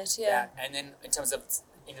 With it, yeah. And then in terms of,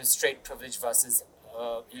 straight privilege versus,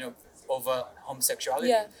 over homosexuality.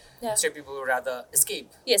 Yeah. Straight people would rather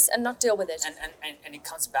escape. Yes, and not deal with it. And it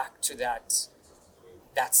comes back to that.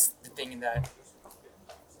 That's the thing, in that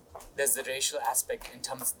there's the racial aspect in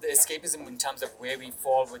terms, the escapism in terms of where we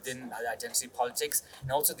fall within identity politics,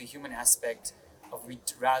 and also the human aspect of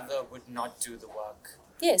we'd rather would not do the work.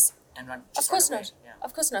 Yes. And run. Of course run away. not. Yeah.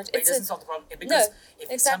 Of course not. But it doesn't solve the problem, because if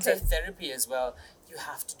exactly. in terms of therapy as well, you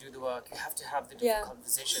have to do the work. You have to have the different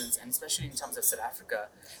conversations, and especially in terms of South Africa.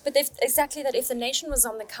 But exactly that. If the nation was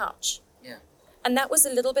on the couch, and that was a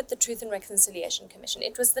little bit the Truth and Reconciliation Commission.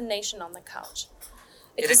 It was the nation on the couch.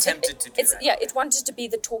 It attempted to do that. Yeah, it wanted to be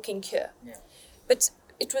the talking cure. Yeah. But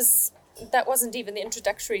that wasn't even the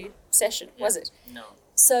introductory session, was it? No.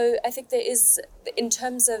 So I think there is, in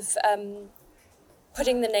terms of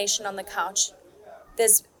putting the nation on the couch,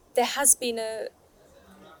 there has been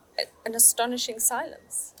an astonishing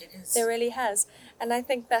silence. It is. There really has. And I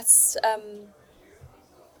think that's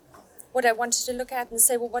what I wanted to look at and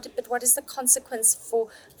say, well, what is the consequence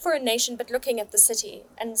for a nation, but looking at the city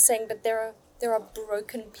and saying, but there are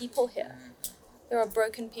broken people here. There are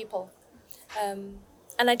broken people.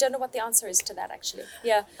 And I don't know what the answer is to that, actually.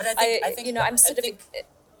 Yeah. But I think I'm sort of...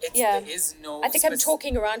 there is no... I think I'm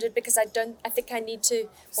talking around it because I think I need to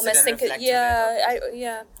almost think...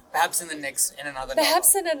 Perhaps in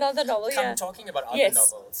another novel, Come talking about other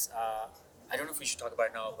novels. I don't know if we should talk about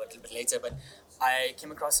it now, but a little bit later, but I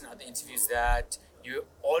came across in other interviews that you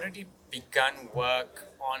already begun work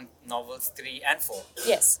on novels 3 and 4.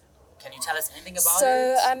 Yes. Can you tell us anything about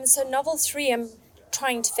it? So novel 3 I'm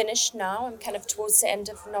trying to finish now. I'm kind of towards the end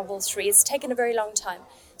of novel 3. It's taken a very long time.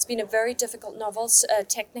 It's been a very difficult novel,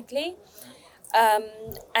 technically.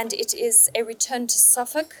 And it is a return to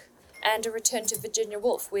Suffolk and a return to Virginia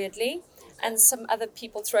Woolf, weirdly, and some other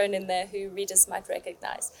people thrown in there who readers might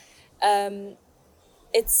recognize.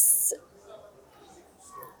 It's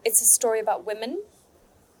a story about women.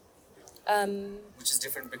 Which is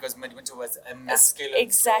different because Midwinter was a masculine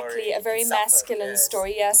exactly, story. A very masculine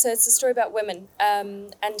story, yeah. So it's a story about women.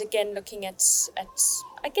 And again, looking at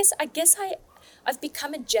I guess I've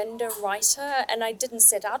become a gender writer, and I didn't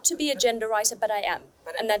set out to be a gender writer, but I am.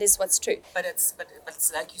 And that is what's true. But it's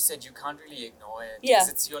like you said, you can't really ignore it. Yeah,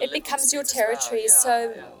 it's your it becomes your territory.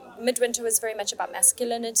 Well. Midwinter was very much about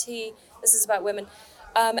masculinity. This is about women.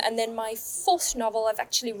 And then my fourth novel I've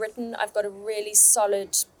actually written. I've got a really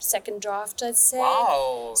solid second draft, I'd say.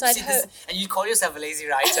 Wow. So and you call yourself a lazy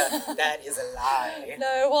writer. That is a lie.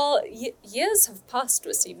 No, well, years have passed,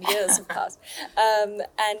 Wasim. Years have passed.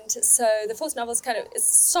 And so the fourth novel is it's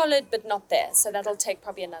solid, but not there. So that'll take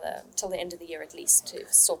probably till the end of the year at least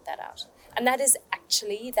to sort that out. And that is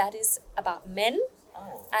about men.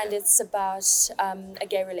 Oh. And it's about a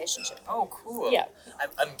gay relationship. Oh, cool. Yeah.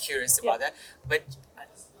 I'm curious about that. But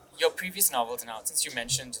your previous novels now, since you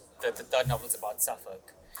mentioned the third novel is about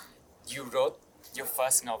Suffolk, you wrote your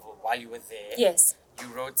first novel while you were there. Yes. You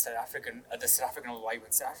wrote the South African novel while you were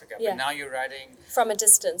in South Africa. Yeah. But now you're writing... From a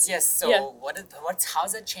distance. Yes. So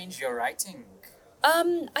how's that changed your writing?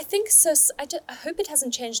 I think so. I hope it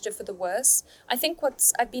hasn't changed it for the worse. I think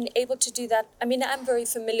I've been able to do that. I mean, I'm very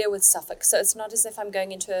familiar with Suffolk, so it's not as if I'm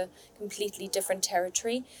going into a completely different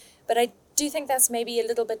territory. But I do think that's maybe a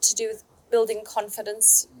little bit to do with building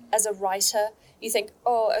confidence as a writer. You think,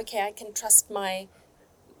 oh, okay, I can trust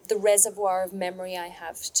the reservoir of memory I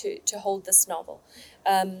have to hold this novel.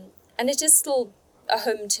 And it is still a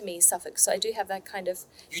home to me, Suffolk, so I do have that kind of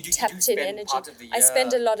tapped in energy. Part of the year. I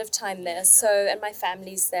spend a lot of time there, and my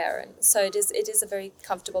family's there, and so it is a very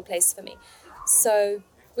comfortable place for me. So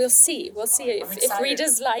we'll see if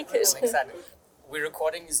readers like it. I'm excited. We're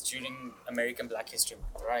recording is during American Black History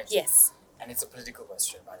Month, right? Yes. And it's a political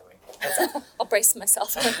question, by the way. I'll brace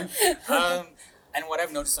myself. And what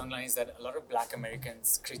I've noticed online is that a lot of Black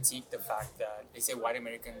Americans critique the fact that they say white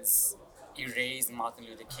Americans erase Martin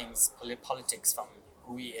Luther King's politics from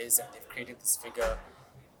who he is, and they've created this figure,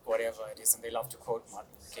 whatever it is, and they love to quote Martin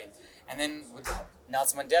Luther King. And then with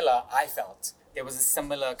Nelson Mandela, I felt there was a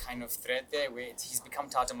similar kind of thread there where he's become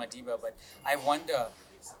Tata Madiba, but I wonder,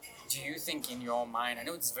 do you think in your mind, I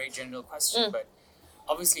know it's a very general question, but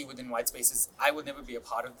obviously within white spaces, I would never be a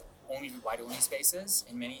part of only white-only spaces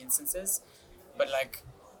in many instances, but like,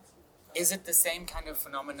 is it the same kind of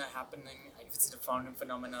phenomena happening, if it's a foreign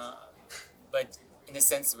phenomena, but in a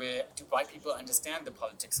sense where do white people understand the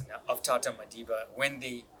politics of Tata Madiba when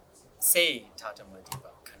they say Tata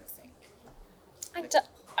Madiba kind of thing?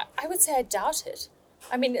 I would say I doubt it.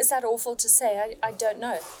 I mean, is that awful to say? I don't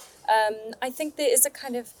know. I think there is a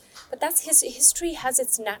kind of, but that's history has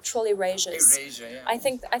its natural erasures. Erasure, yeah. I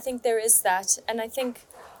think there is that, and I think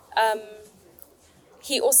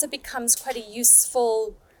he also becomes quite a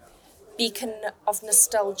useful beacon of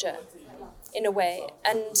nostalgia, in a way,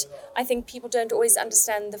 and I think people don't always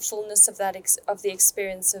understand the fullness of that of the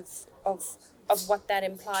experience of what that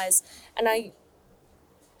implies, and I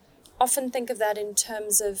often think of that in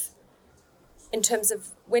terms of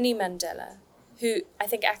Winnie Mandela, who I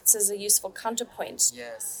think acts as a useful counterpoint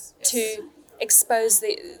to expose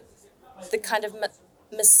the kind of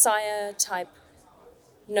messiah type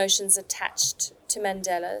notions attached to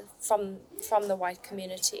Mandela from the white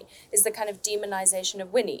community, is the kind of demonization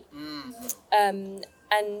of Winnie. And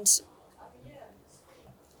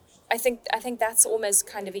I think that's almost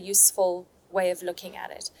kind of a useful way of looking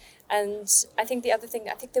at it. And I think the other thing,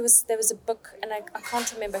 I think there was a book, and I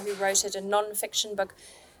can't remember who wrote it, a non-fiction book,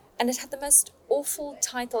 and it had the most awful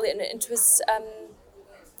title, and it was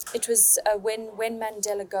When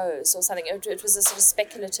Mandela Goes or something. It was a sort of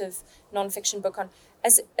speculative non-fiction book on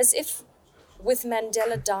as if with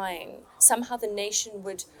Mandela dying, somehow the nation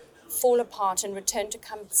would fall apart and return to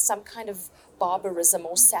some kind of barbarism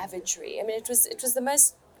or savagery. I mean, it was the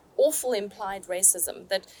most awful implied racism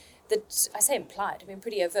that I say implied, I mean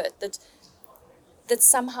pretty overt, that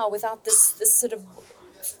somehow without this sort of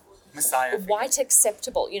Messiah white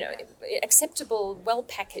acceptable, well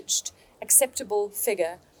packaged, acceptable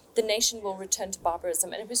figure, the nation will return to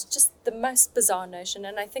barbarism. And it was just the most bizarre notion,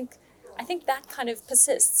 and I think that kind of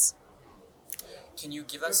persists. Can you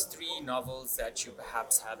give us 3 novels that you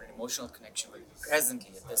perhaps have an emotional connection with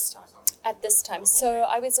presently at this time? At this time. So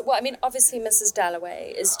I would say, well, I mean, obviously Mrs.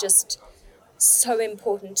 Dalloway is just so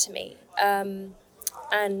important to me, and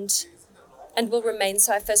will remain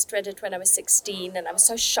so. I first read it when I was 16, and I was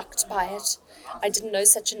so shocked by it. I didn't know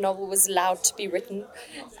such a novel was allowed to be written,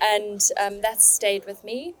 and that stayed with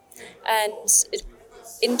me. And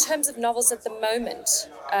in terms of novels at the moment,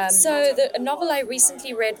 a novel I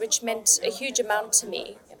recently read, which meant a huge amount to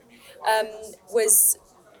me, was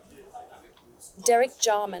Derek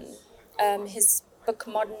Jarman, his book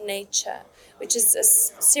Modern Nature, which is a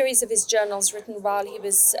series of his journals written while he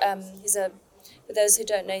was, for those who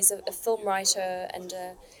don't know, he's a film writer and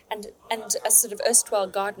a sort of erstwhile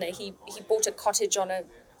gardener. He bought a cottage on a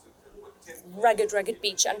rugged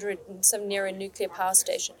beach near a nuclear power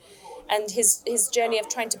station. And his journey of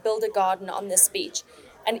trying to build a garden on this beach.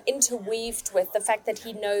 and interweaved with the fact that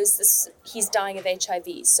he knows he's dying of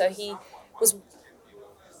HIV. So he was,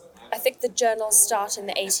 I think the journals start in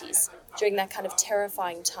the 80s, during that kind of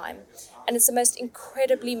terrifying time. And it's the most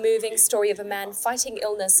incredibly moving story of a man fighting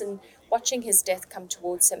illness and watching his death come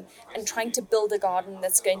towards him and trying to build a garden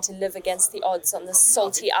that's going to live against the odds on this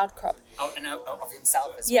salty outcrop. And of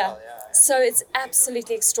himself as Yeah. well. Yeah. So it's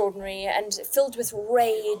absolutely extraordinary and filled with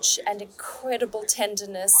rage and incredible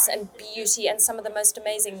tenderness and beauty and some of the most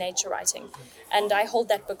amazing nature writing. And I hold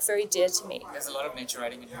that book very dear to me. There's a lot of nature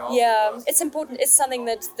writing in your Yeah, it's important. It's something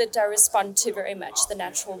that I respond to very much, the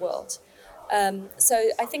natural world. So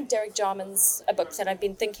I think Derek Jarman's a book that I've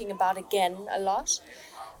been thinking about again a lot.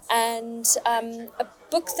 And a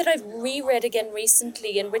book that I've reread again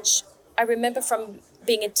recently, in which I remember from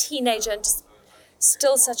being a teenager and just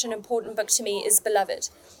still such an important book to me, is Beloved,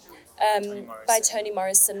 by Toni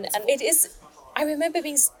Morrison. And it is, I remember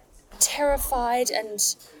being terrified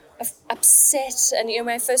and upset. And, when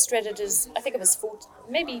I first read it, I think it was 14,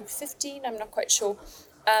 maybe 15, I'm not quite sure.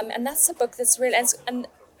 And that's a book that's really, and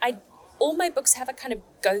all my books have a kind of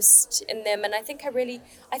ghost in them. And I think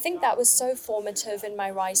that was so formative in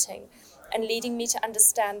my writing and leading me to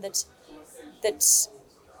understand that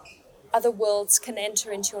other worlds can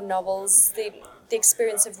enter into your novels, the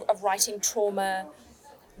experience of writing trauma,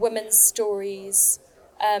 women's stories.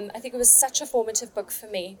 I think it was such a formative book for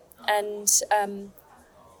me. And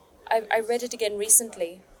I read it again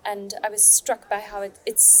recently, and I was struck by how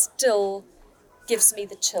it still gives me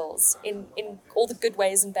the chills in all the good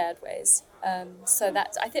ways and bad ways. So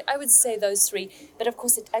that's, I think I would say those three. But of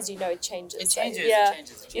course, as you know, it changes. It changes. Yeah. It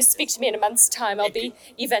changes. You speak to me in a month's time, I'll be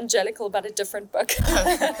evangelical about a different book.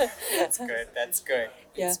 That's good.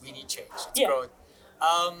 Yeah. We need change. It's growth.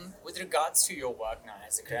 With regards to your work now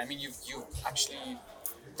as a creator, I mean, you've actually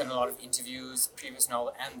done a lot of interviews, previous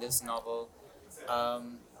novel and this novel.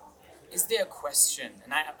 Is there a question,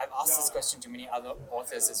 and I've asked this question to many other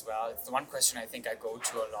authors as well. It's the one question I think I go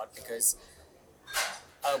to a lot, because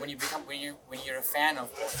when you're a fan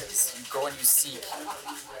of authors, you go and you seek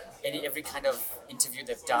every kind of interview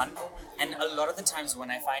they've done, and a lot of the times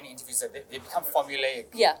when I find interviews that they become formulaic.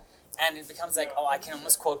 Yeah. And it becomes like, I can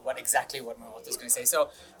almost quote what my author's going to say. So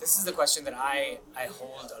this is the question that I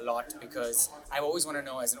hold a lot, because I always want to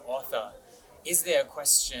know, as an author, is there a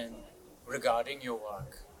question regarding your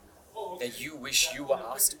work that you wish you were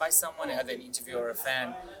asked by someone, either an interviewer or a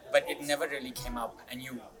fan, but it never really came up, and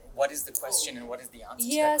what is the question and what is the answer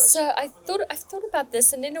to that question? So I've thought about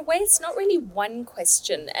this, and in a way it's not really one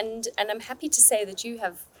question, and I'm happy to say that you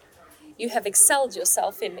have excelled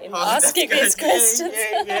yourself in asking these questions.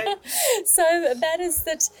 Yeah. So that is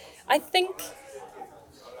that I think,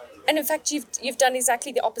 and in fact you've done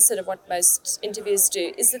exactly the opposite of what most interviewers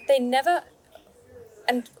do, is that they never,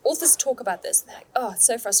 and authors talk about this, they're like, it's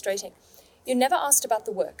so frustrating. You're never asked about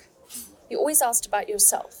the work. You're always asked about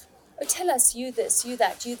yourself. Oh, tell us, you this, you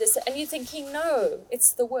that, you this. And you're thinking, no,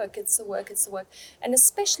 it's the work. And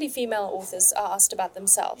especially female authors are asked about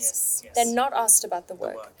themselves. Yes. They're not asked about the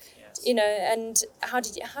work. Yes. And how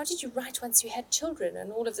did you write once you had children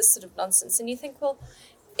and all of this sort of nonsense? And you think, well,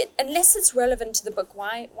 unless it's relevant to the book,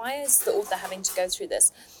 why is the author having to go through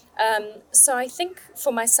this? So I think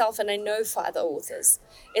for myself, and I know for other authors,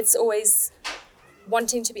 it's always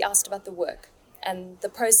wanting to be asked about the work and the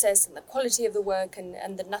process and the quality of the work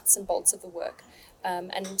and the nuts and bolts of the work,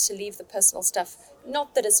 and to leave the personal stuff.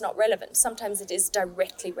 Not that it's not relevant. Sometimes it is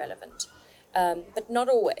directly relevant, but not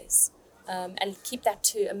always. And keep that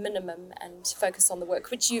to a minimum and focus on the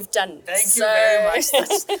work, which you've done. Thank you very much.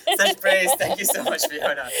 Such praise. Thank you so much,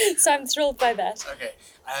 Fiona. So I'm thrilled by that. Okay,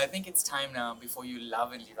 I think it's time now, before you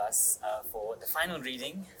love and leave us, for the final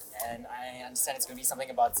reading. And I understand it's going to be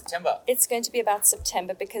something about September. It's going to be about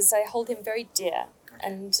September, because I hold him very dear. Okay.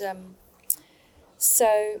 And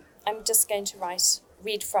so I'm just going to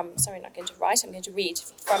read from sort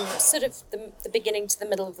of the beginning to the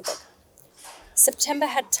middle of the book. September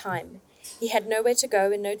had time. He had nowhere to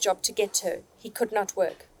go and no job to get to. He could not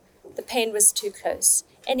work. The pain was too close.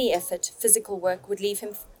 Any effort, physical work, would leave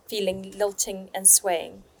him feeling lilting and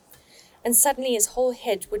swaying. And suddenly his whole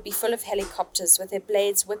head would be full of helicopters with their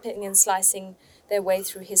blades whipping and slicing their way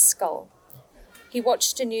through his skull. He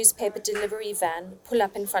watched a newspaper delivery van pull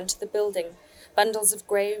up in front of the building, bundles of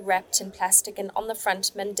grey wrapped in plastic, and on the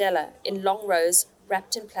front Mandela in long rows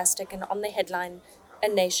wrapped in plastic, and on the headline, "A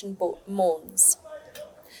Nation Mourns."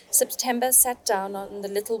 September sat down on the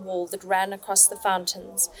little wall that ran across the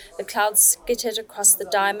fountains. The clouds skittered across the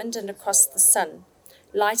diamond and across the sun,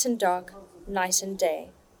 light and dark, night and day.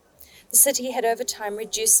 The city had over time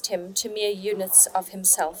reduced him to mere units of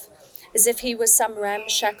himself, as if he was some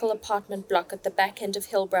ramshackle apartment block at the back end of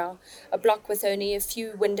Hillbrow, a block with only a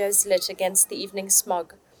few windows lit against the evening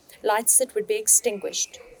smog, lights that would be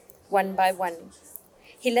extinguished, one by one.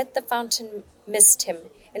 He let the fountain mist him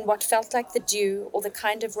in what felt like the dew or the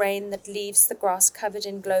kind of rain that leaves the grass covered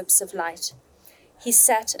in globes of light. He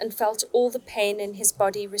sat and felt all the pain in his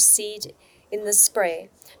body recede in the spray,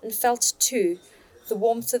 and felt, too, the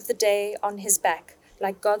warmth of the day on his back,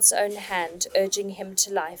 like God's own hand urging him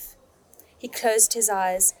to life. He closed his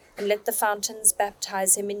eyes and let the fountains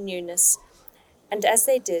baptize him in newness, and as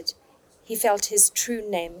they did, he felt his true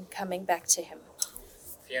name coming back to him.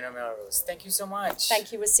 Fiona Melrose, thank you so much.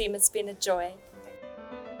 Thank you, Wasim. It's been a joy.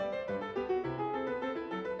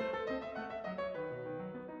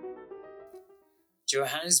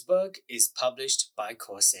 Johannesburg is published by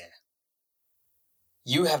Corsair.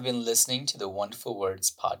 You have been listening to the Wonderful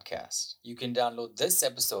Words podcast. You can download this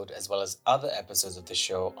episode as well as other episodes of the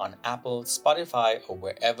show on Apple, Spotify, or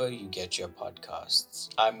wherever you get your podcasts.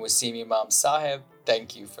 I'm Wasim Imam Sahib.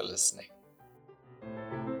 Thank you for listening.